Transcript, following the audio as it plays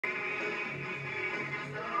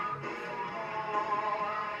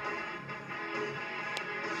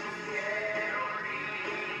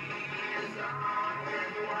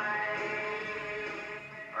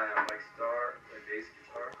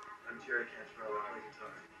play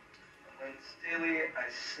guitar. And Staley, I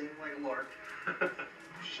sing like a lark.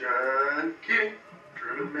 Sean King,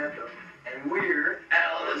 driven Mando. And we're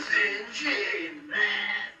Alice in Chains.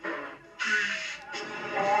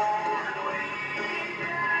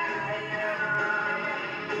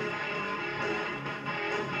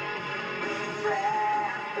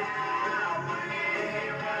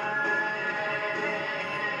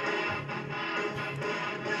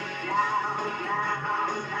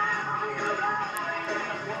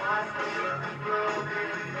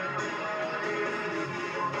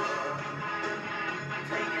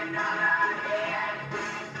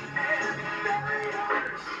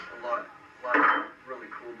 A lot of really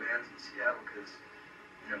cool bands in Seattle because,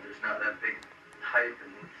 there's not that big hype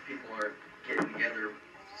and people aren't getting together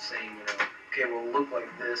saying, okay, we'll look like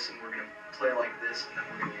this and we're going to play like this and then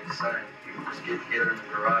we're going to get signed. People just get together in the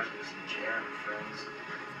garages and jam with friends.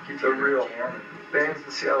 They're real. Bands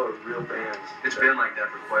in Seattle are real bands. It's been like that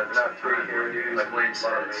for quite some time. Like Blaine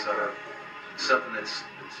said, it's something that's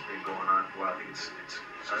been going on for a while. I think it's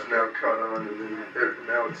now caught on, and then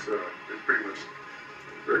now it's pretty much,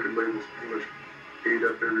 record labels pretty much ate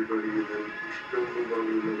up everybody, and then don't move on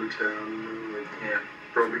to another town, yeah.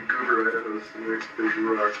 Probably Goober ahead of us, the next big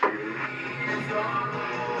rock,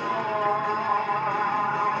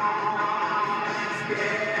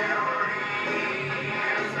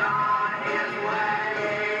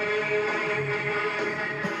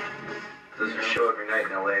 There's a show every night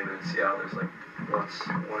in LA, but in Seattle there's like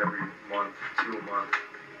one every month, 2 a month,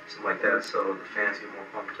 something like that, so the fans get more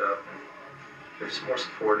pumped up and they're just more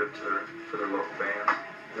supportive for their local bands.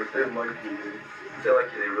 If they like you, If they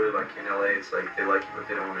like you, they really like you. In LA, it's like they like you, but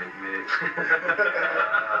they don't want to admit it.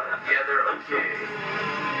 yeah, they're okay.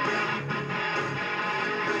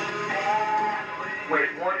 Wait,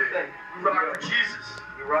 one thing. We rock for Jesus.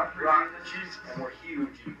 We rock for Jesus. And we're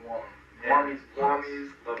huge in Guam. Guamies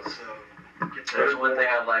love us so. There's one thing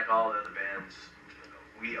I like all the other bands.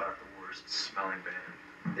 We are the worst smelling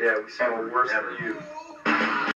band. Yeah, we smell worse than you.